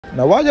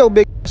Now, why your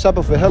big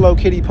shopping for Hello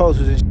Kitty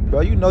posters and shit,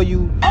 bro? You know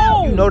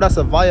that's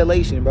a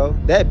violation, bro.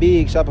 That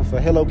big shopping for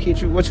Hello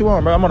Kitty. What you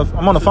want, bro? I'm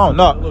on the phone.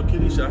 No. Hello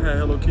Kitty shit. I had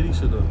Hello Kitty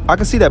shit though. I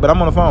can see that, but I'm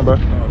on the phone, bro.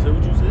 No, say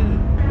what you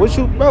said. What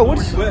you, bro? What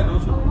you? Wet,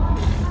 don't you?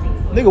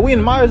 Nigga, we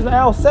in Myers in the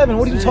L7.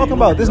 What are you talking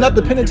about? This is not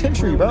the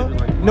penitentiary, bro.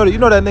 You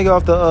know that nigga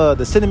off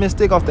the cinnamon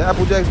stick off the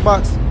Apple Jacks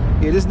box?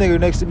 Yeah, this nigga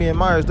next to me in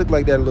Myers look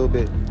like that a little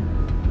bit.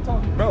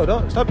 Bro,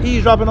 don't stop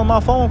eavesdropping on my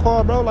phone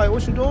call, bro. Like,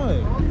 what you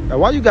doing? Like,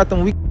 why you got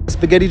them weak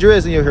spaghetti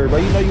dreads in your hair, bro?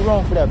 You know you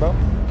wrong for that, bro.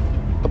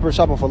 Up here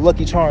shopping for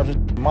Lucky Charms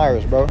in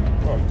Myers, bro.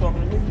 Oh, you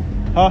talking to me?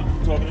 Huh?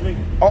 You talking to me?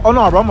 Oh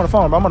no, bro. I'm on the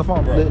phone, bro. I'm on the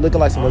phone, bro. Looking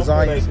like some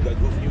lasagna. That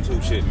goofy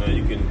YouTube shit, man.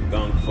 You can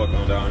go and fuck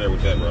on down there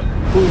with that, bro.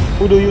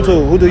 Who do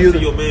YouTube? Who do you? I see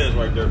your man's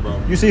right there, bro.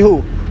 You see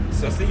who?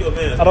 I see your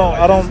man's. I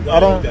don't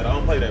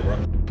play that, bro.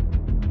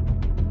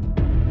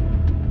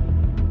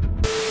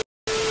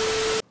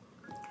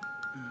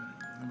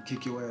 Let me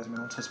kick your ass, man.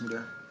 Don't touch me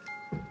there.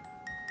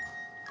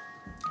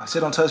 I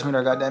said don't touch me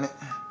there, goddammit.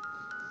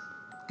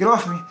 Get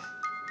off me.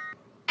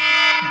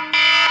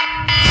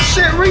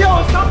 Shit, Rio,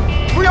 it's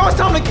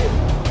time to get.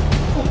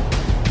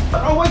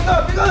 Oh, wake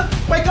up, nigga.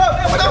 Wake up,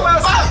 man. Wake up, what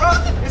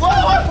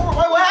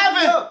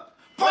happened?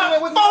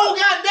 Phone,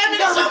 goddammit,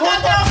 it's so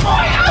goddamn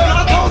phone.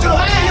 I told you,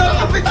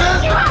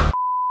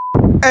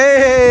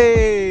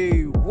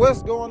 hey,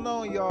 what's going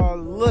on, y'all?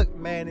 Look,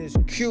 man, it's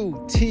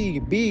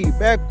QTB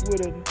back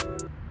with a.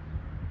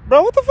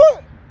 Bro, what the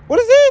fuck? What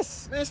is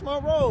this? Man, it's my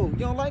robe.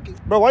 You don't like it?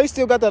 Bro, why you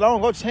still got that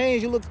on? Go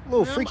change. You look a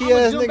little freaky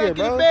ass nigga, back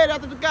bro. in the bed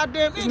after the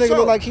goddamn This intro. nigga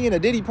look like he in the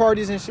Diddy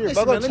parties and shit.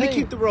 Listen, Bro, man, let me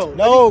keep the robe.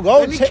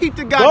 Let me keep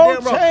the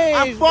goddamn robe. Change.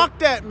 I fuck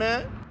that,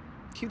 man.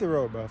 Keep the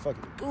robe, bro. Fuck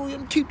it. Ooh, let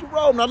me keep the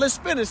robe. Now let's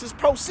finish. Let's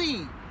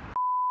proceed.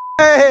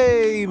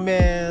 Hey,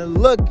 man.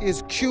 Look,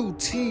 it's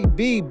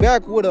QTB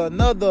back with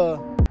another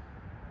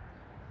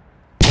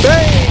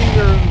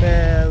banger,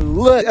 man.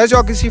 Look, as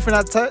y'all can see from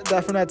that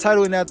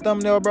title and that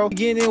thumbnail, bro,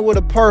 getting in with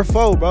a per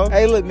 4, bro.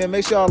 Hey, look, man,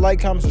 make sure y'all like,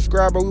 comment,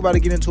 subscribe, bro. We about to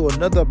get into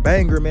another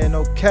banger, man.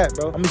 No cap,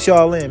 bro. Let me show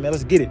y'all in, man.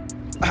 Let's get it.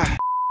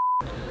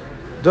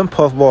 Them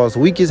puff balls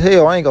weak as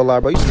hell. I ain't gonna lie,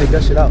 bro. You should take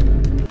that shit out.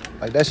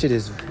 Like, that shit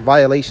is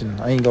violation.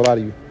 I ain't gonna lie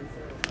to you.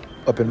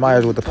 Up in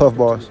Myers with the puff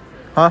balls.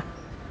 Huh?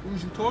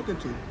 Who's you talking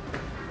to?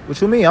 What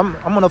you mean? I'm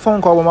on a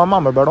phone call with my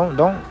mama, bro. Don't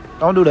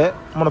do that.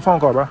 I'm on a phone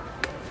call, bro.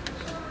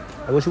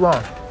 Hey, what you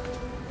want?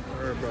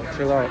 Bro,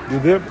 chill out. You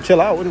good? Chill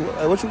out.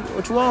 What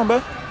you on,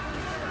 bro?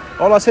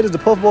 All I said is the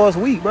puff ball is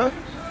weak, bro.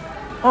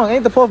 Oh,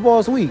 ain't the puff ball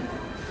is weak?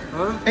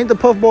 Huh? Ain't the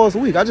puff ball is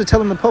weak? I just tell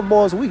him the puff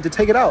ball is weak to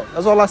take it out.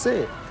 That's all I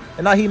said.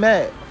 And now he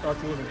mad. I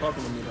thought you wasn't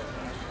talking to me though.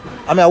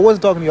 I mean, I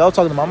wasn't talking to you. I was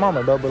talking to my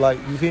mama, bro. But like,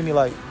 you feel me?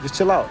 Like, just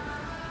chill out.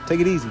 Take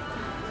it easy.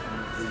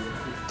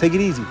 Take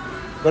it easy.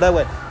 Go that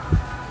way.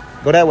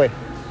 Go that way.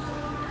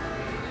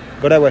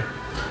 Go that way.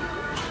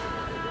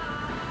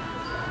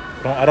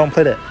 I don't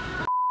play that.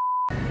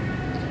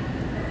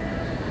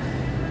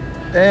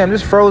 Damn,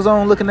 this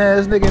Frozone looking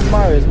ass nigga in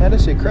Myers, man.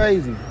 That shit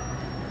crazy.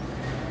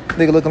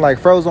 Nigga looking like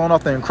Frozone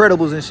off the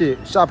Incredibles and shit.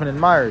 Shopping in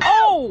Myers.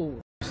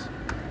 Oh!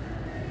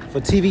 For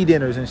TV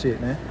dinners and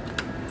shit, man.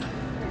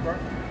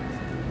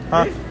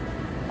 Huh?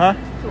 Huh?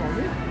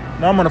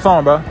 No, I'm on the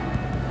phone, bro. Oh,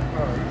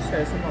 you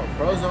said something about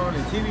Frozone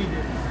and TV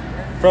dinners.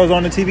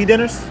 Frozone and TV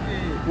dinners?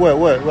 Yeah.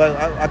 What?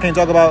 I can't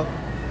talk about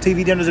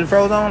TV dinners and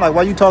Frozone? Like,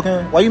 why you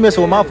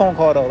messing with my phone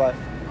call, though? Like,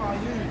 Oh,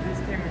 you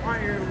just came in my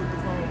ear with the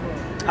phone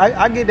call.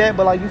 I get that,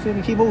 but like, you feel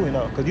me? Keep moving,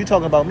 though. Because you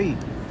talking about me.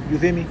 You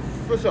feel me?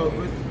 For sure,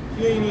 but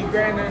you ain't even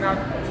grabbing nothing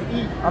out to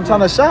eat. I'm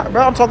trying to shop,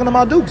 bro. I'm talking to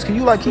my dukes. Can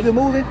you, like, keep it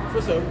moving?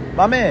 For sure.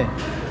 My man.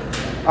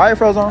 All right,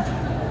 Frozone.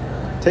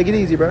 Take it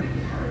easy, bro.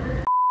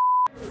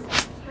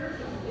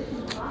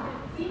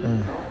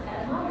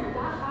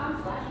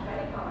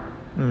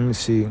 Let me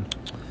see.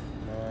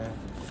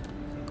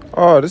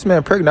 Oh, this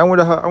man pregnant. I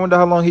wonder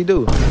how long he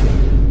do.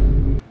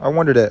 I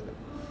wonder that.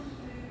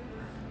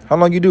 How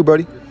long you do,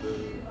 buddy?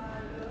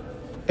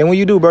 And when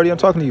you do, buddy, I'm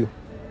talking to you.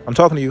 I'm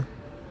talking to you.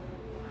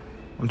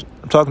 I'm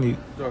talking to you.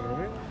 Talking to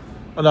me?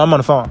 Oh, no, I'm on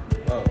the phone.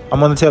 Oh.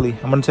 I'm on the telly.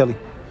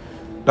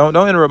 Don't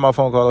interrupt my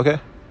phone call, okay?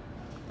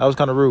 That was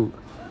kind of rude.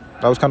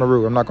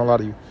 I'm not gonna lie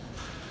to you.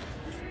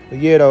 But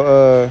yeah,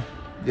 though,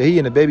 yeah, he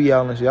in the baby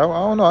aisle and shit. I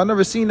don't know. I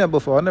never seen that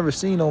before. I never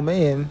seen no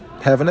man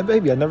having a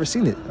baby. I've never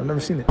seen it.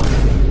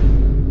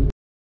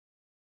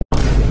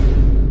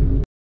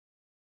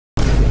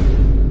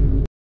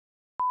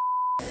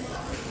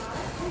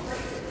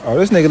 Oh,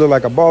 this nigga look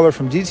like a baller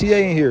from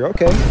GTA in here.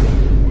 Okay.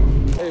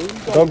 Hey,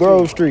 Go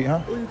Grove Street, huh?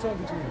 Who you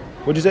talking to?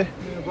 What'd you say?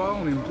 Man, bro, I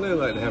don't even play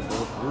like that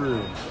for real.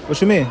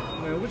 What you mean?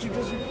 Man, what you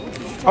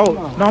Oh,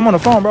 no, I'm on the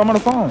phone, bro. I'm on the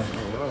phone.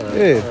 All right.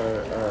 Yeah.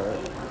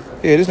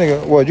 Yeah, this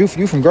nigga, what,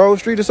 you from Grove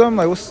Street or something?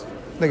 Like, what's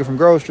nigga from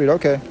Grove Street?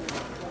 Okay.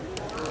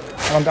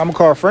 I'm gonna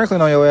call Franklin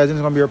on your ass and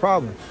it's gonna be a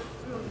problem.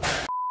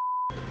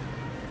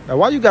 Now,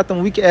 why you got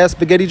them weak ass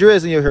spaghetti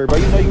dreads in your hair, bro?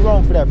 You know you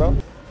wrong for that, bro.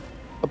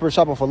 Up here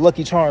shopping for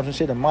Lucky Charms and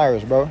shit in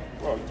Myers, bro.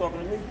 Bro, you talking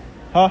to me?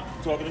 Huh?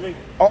 You talking to me?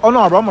 Oh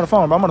no, bro. I'm on the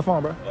phone,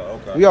 bro. Oh,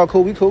 okay. We all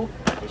cool. We cool.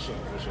 For sure.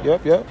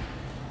 Yep.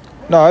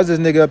 No, it's this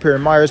nigga up here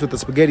in Myers with the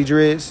spaghetti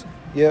dreads.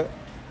 Yep.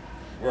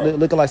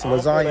 looking like some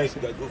lasagna.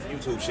 You got goofy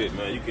YouTube shit,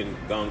 man. You can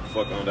go and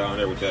fuck on down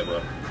there with that, bro.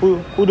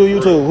 Who do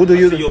YouTube? Who do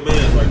you? I see your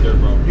man right there,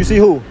 bro. You see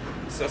who?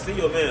 I see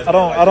your man. I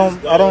don't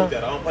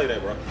play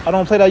that, bro. I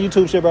don't play that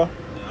YouTube shit, bro.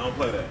 Yeah, I don't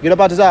play that. Get up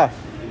out this eye.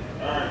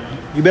 All right,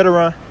 man. You better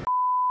run.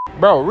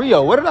 Bro,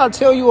 Rio, what did I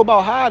tell you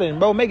about hiding,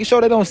 bro? Making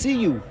sure they don't see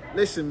you.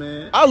 Listen,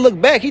 man. I look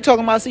back. He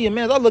talking about seeing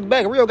man. I look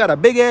back. Rio got a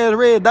big ass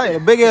red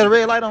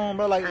light on,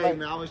 bro. Like, Hey,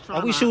 man, I was trying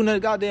like we to shooting a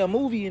goddamn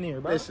movie in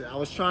here, bro. Listen, I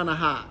was trying to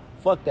hide.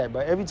 Fuck that,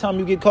 bro. Every time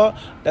you get caught,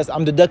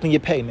 I'm deducting your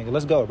pay, nigga.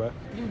 Let's go, bro.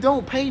 You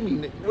don't pay me,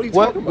 nigga. What are you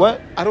What? talking about?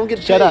 What? I don't get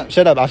paid.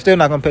 Shut up. I'm still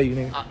not gonna pay you,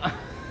 nigga.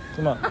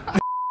 Come on.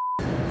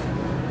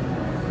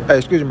 Hey,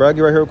 excuse me, bro. I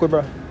get right here real quick,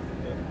 bro.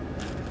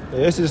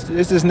 Yeah, it's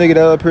this nigga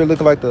that up here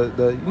looking like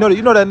the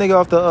you know that nigga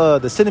off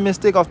the cinnamon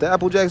stick off the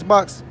Apple Jacks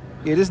box.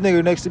 Yeah, this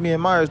nigga next to me in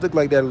Myers look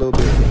like that a little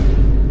bit.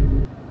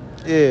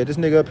 Yeah, this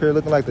nigga up here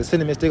looking like the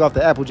cinnamon stick off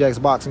the Apple Jacks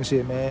box and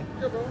shit, man.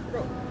 Yeah, bro.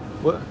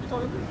 What? You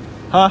talking to me?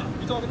 Huh?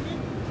 You talking to me?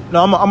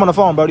 No, I'm on the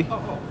phone, buddy.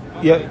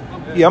 Yeah,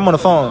 I'm on the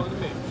phone.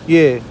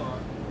 Yeah,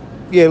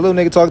 little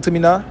nigga talking to me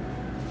now.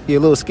 Yeah,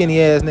 little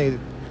skinny ass nigga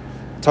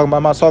talking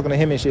about my talking to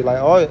him and shit.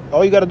 Like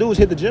all you gotta do is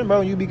hit the gym,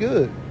 bro, and you be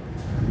good.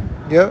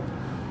 Yep.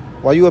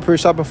 While you up here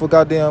shopping for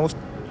goddamn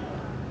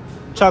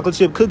chocolate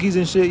chip cookies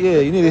and shit, yeah,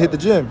 you need to hit the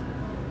gym.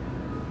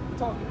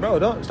 Bro,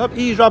 don't stop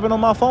eavesdropping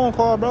on my phone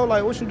call, bro.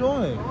 Like, what you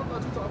doing? I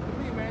thought you talking to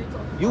me, man.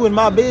 You in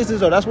my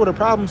business, or that's where the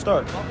problem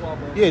starts.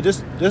 Yeah,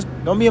 just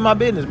don't be in my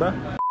business, bro.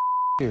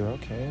 Here,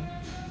 okay.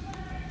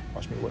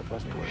 Watch me work.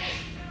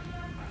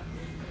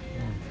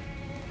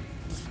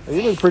 Hey,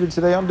 you look pretty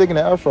today. I'm digging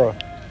the afro.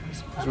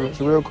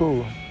 It's real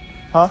cool.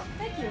 Huh?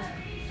 Thank you.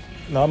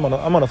 No,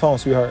 I'm on the phone,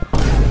 sweetheart.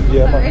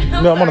 Yeah,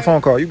 I'm on the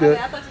phone call. You good?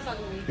 Okay, I thought you were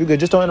talking to me. You good?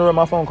 Just don't interrupt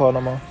my phone call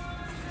no more.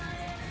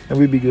 And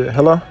we be good.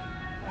 Hello?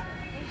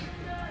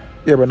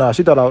 Yeah, but nah,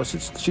 she thought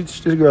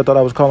this girl thought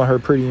I was calling her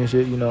pretty and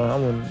shit. You know, I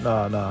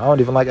don't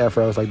even like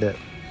afros like that.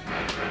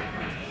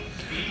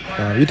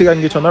 You think I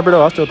can get your number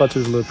though? I still thought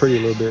you was a little pretty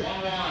a little bit.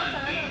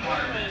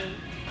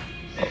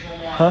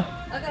 Huh?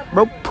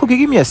 Bro, Pookie,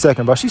 give me a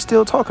second, bro. She's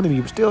still talking to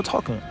me. We're still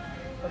talking.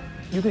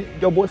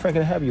 Your boyfriend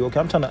can have you, okay?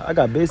 I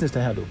got business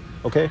to handle,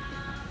 okay?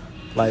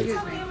 Like,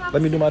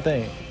 let me do my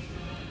thing.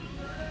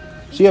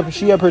 She up here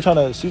she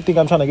think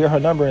I'm trying to get her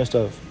number and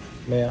stuff,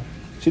 man.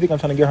 She think I'm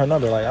trying to get her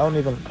number. Like, I don't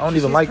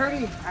even like.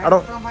 I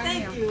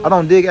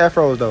don't dig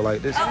afros though.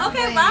 Like this. Oh,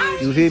 okay, bye.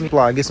 You hear me?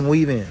 Like, get some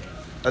weave in.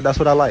 That's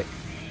what I like.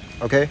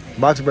 Okay,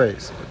 box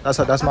braids.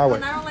 That's my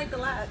way. I don't like the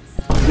locks.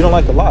 You don't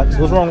like the locks?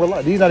 What's wrong with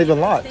locks? These not even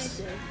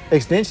locks.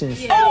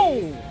 Extensions. Yeah.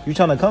 Oh. You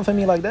trying to come for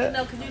me like that?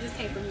 No, because you just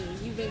came for me.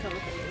 You've been coming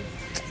for me.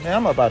 Man,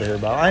 I'm up out of here,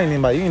 bro. You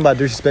ain't about to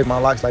disrespect my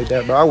locks like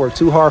that, bro. I work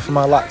too hard for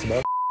my locks,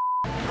 bro.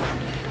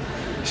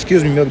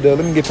 Excuse me, Milk Dale.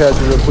 Let me get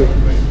past you real quick.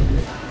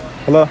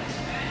 Hello?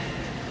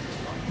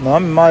 No,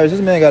 I'm in Myers.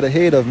 This man got a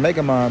head of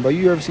Megamind, bro.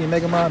 You ever seen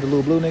Megamind, the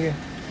little blue nigga?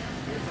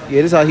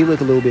 Yeah, this is how he look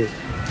a little bit.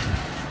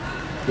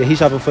 Yeah, he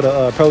shopping for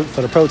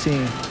the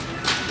protein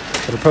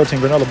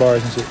granola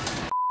bars and shit.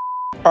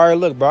 All right,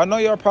 look, bro. I know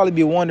y'all probably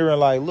be wondering,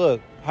 like,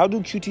 look, how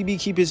do QTB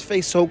keep his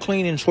face so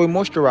clean and so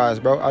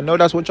moisturized, bro? I know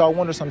that's what y'all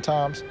wonder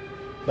sometimes,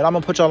 but I'm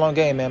gonna put y'all on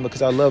game, man,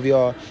 because I love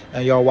y'all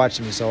and y'all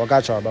watching me. So I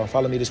got y'all, bro.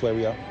 Follow me this way,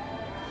 Rio.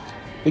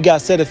 We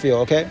got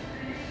Cetaphil, okay?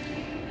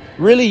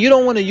 Really, you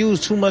don't want to use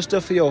too much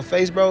stuff for your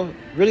face, bro.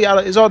 Really,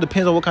 it all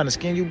depends on what kind of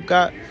skin you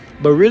got.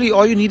 But really,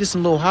 all you need is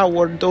some little hot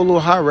water, throw a little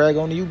hot rag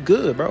on, and you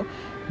good, bro.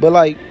 But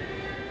like,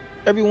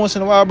 every once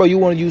in a while, bro, you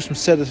want to use some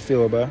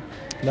Cetaphil, bro. You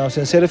know what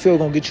I'm saying? Cetaphil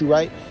gonna get you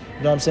right.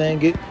 You know what I'm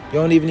saying? You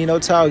don't even need no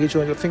towel. Get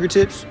you on your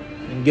fingertips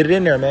and get it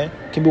in there, man.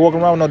 Can't be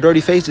walking around with no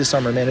dirty face this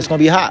summer, man. It's gonna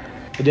be hot.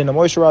 But then the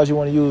moisturizer you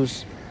want to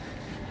use.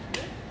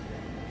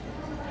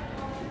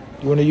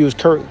 You want to use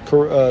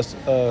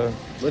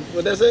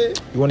What that say?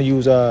 You want to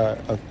use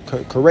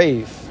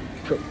Carave.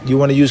 You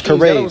want to use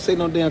Carave. I don't say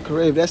no damn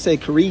Carave. That say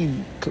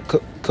Careve.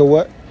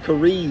 What?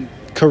 Careve.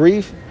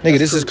 Carave? Nigga,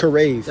 this is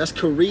Carave. That's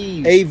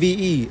Careve.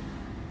 A-V-E.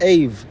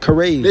 Ave.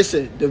 Carave.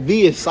 Listen, the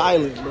V is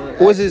silent, bro.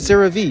 Or is it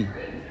Sarah V?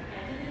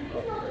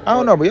 I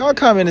don't know, but y'all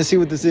comment and see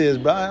what this is.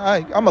 But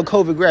I'm a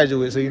COVID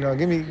graduate, so, you know,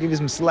 give me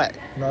some slack.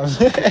 You know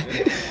what I'm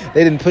saying?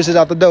 They didn't push us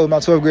out the door in my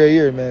 12th grade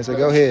year, man. So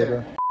go ahead,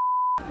 bro.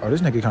 Oh,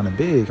 this nigga kind of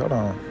big. Hold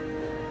on.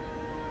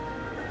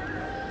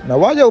 Now,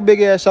 why your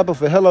big ass shopping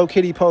for Hello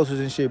Kitty posters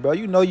and shit, bro?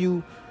 You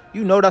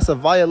know that's a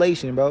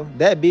violation, bro.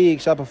 That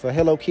big shopping for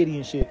Hello Kitty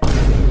and shit.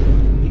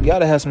 You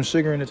gotta have some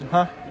sugar in it,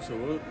 huh? You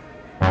said what?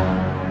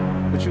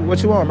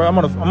 What you want, bro? I'm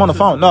on the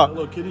phone. No.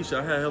 Hello Kitty shit.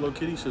 I had Hello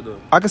Kitty shit though.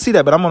 I can see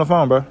that, but I'm on the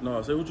phone, bro.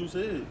 No, say what you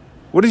said.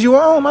 What did you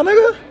want, my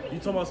nigga? You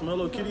talking about some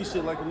Hello Kitty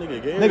shit like a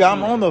nigga gay? Nigga,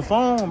 I'm on the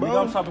phone, bro.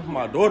 Nigga, I'm shopping for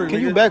my daughter. Can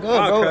nigga. you back up,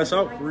 I'll bro? crash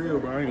out for real,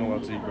 bro. I ain't gonna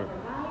lie to you, bro.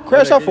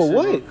 Crash out for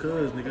what?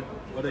 Cuz, nigga.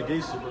 All that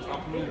gay shit, bro.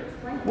 Stop me.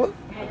 What?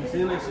 You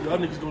seen that shit? Y'all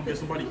niggas gonna get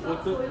somebody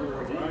fucked up, bro.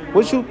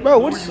 What you, bro?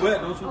 Where you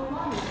at, don't you?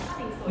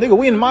 Nigga,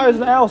 we in Myers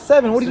and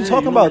L7. What are you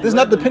talking about? This is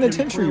not the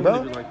penitentiary,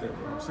 bro. Like that,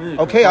 bro. saying,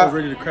 Okay, if I was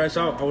ready to crash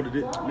out, I would have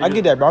did. I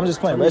get that, bro. I'm just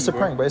playing, bro. It's a Bro.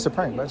 prank, bro. It's a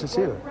prank, bro. Just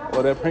chill.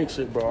 Oh, that prank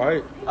shit, bro. All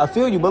right. I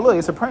feel you, but look,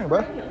 it's a prank,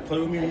 bro. Play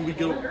with me when we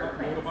get out of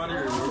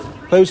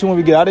here. Play with you when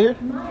we get out of here?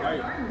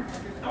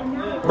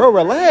 Bro,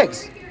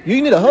 relax.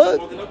 You need a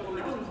hug?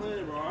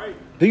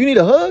 Do you need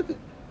a hug?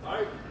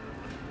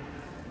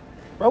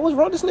 Bro, what's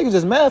wrong? This nigga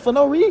just mad for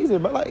no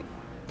reason, bro. Like,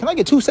 can I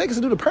get 2 seconds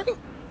to do the prank?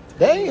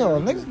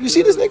 Damn, nigga. You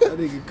see this nigga? That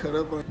nigga cut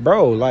up on.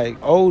 Bro, like,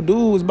 old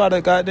dude was about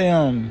to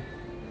goddamn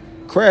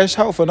crash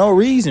out for no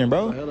reason,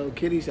 bro. Hello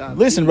Kitty shot.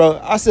 Listen, bro,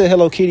 I said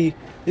Hello Kitty.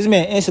 This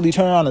man instantly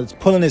turned around and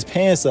pulling his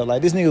pants up.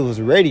 Like, this nigga was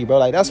ready, bro.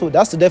 Like, that's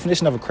the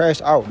definition of a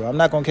crash out, bro. I'm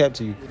not gonna cap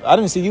to you. I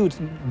didn't see you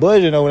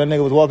budging though when that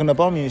nigga was walking up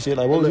on me and shit.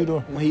 Like, what was you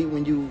doing?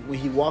 When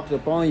he walked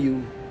up on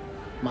you,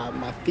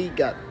 my feet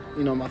got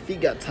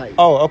tight.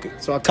 Oh, okay.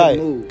 So I Tight.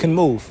 couldn't move. Couldn't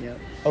move. Yeah.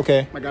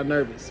 Okay. I got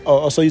nervous.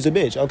 Oh, so you's a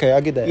bitch. Okay,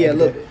 I get that. Yeah, I a get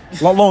little that.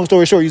 bit. Long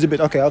story short, you's a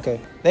bitch. Okay.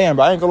 Damn,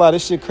 bro, I ain't gonna lie,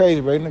 this shit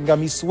crazy, bro. Nigga got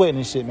me sweating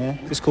and shit, man.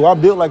 It's cool.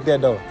 I'm built like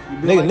that though.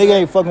 Nigga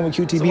ain't fucking with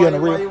QTB So on the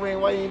real.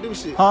 why you ain't do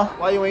shit? Huh?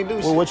 Why you ain't do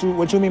shit? Well,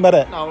 what you mean by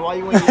that? No, why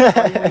you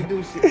ain't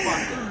do shit? Fuck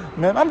that.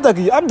 Man, I'm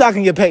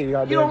docking your pay,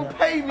 y'all. You don't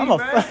pay me,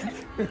 man.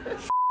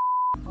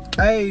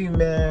 Hey,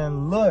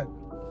 man, look.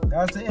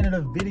 That's the end of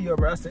the video,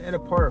 bro. That's the end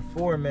of part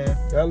 4, man.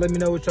 Y'all let me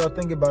know what y'all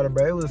think about it,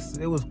 bro. It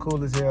was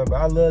cool as hell, bro.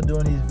 I love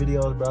doing these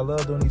videos, bro. I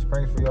love doing these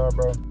pranks for y'all,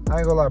 bro. I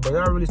ain't gonna lie, bro.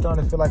 Y'all really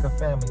starting to feel like a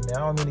family, man.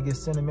 I don't mean to get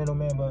sentimental,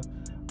 man, but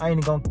I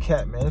ain't gonna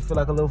cap, man. It feel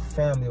like a little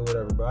family or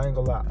whatever, bro. I ain't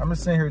gonna lie. I'm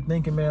just sitting here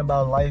thinking, man,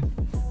 about life,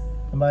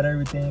 about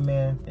everything,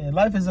 man. And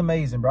life is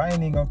amazing, bro. I ain't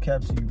even gonna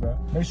cap to you, bro.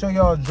 Make sure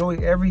y'all enjoy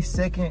every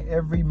second,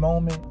 every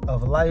moment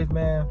of life,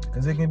 man,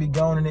 because it can be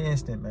gone in an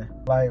instant, man.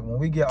 Like, when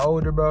we get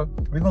older, bro,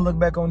 we gonna look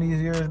back on these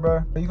years,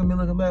 bro. You gonna be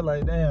looking back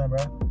like, damn,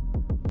 bro.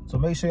 So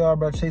make sure y'all,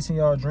 bro, chasing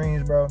y'all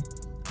dreams, bro.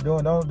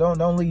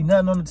 Don't leave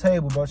nothing on the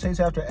table, bro. Chase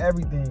after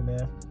everything,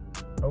 man.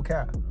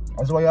 Okay.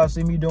 That's why y'all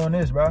see me doing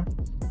this, bro.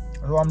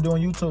 That's why I'm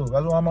doing YouTube.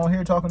 That's why I'm on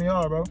here talking to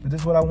y'all, bro.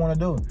 This is what I want to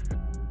do.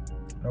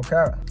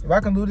 Okay. If I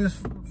can do this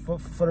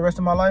for the rest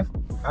of my life,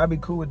 I'd be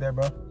cool with that,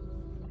 bro.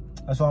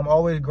 That's why I'm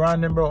always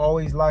grinding, bro.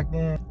 Always locked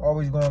in.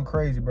 Always going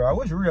crazy, bro. I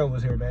wish Rio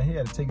was here, man. He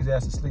had to take his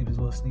ass to sleep, his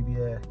little sleepy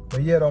ass.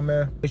 But yeah, though,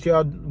 man. Make sure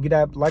y'all get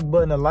that like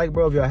button, a like,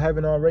 bro, if y'all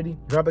haven't already.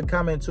 Drop a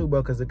comment too,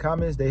 bro, because the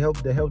comments, they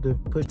help to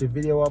push the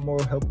video out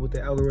more, help with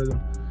the algorithm.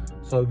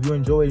 So if you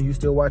enjoy it and you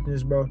still watching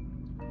this, bro,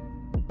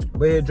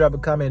 go ahead and drop a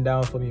comment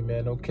down for me,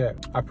 man. No cap.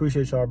 I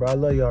appreciate y'all, bro. I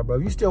love y'all, bro.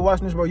 If you still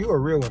watching this, bro, you a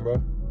real one,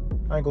 bro.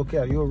 I ain't gonna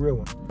cap. You a real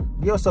one.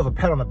 Give yourself a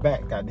pat on the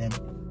back,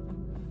 goddammit.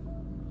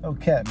 No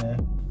cap,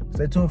 man.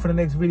 Stay tuned for the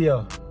next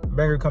video.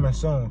 Banger coming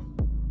soon.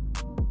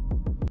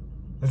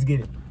 Let's get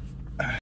it.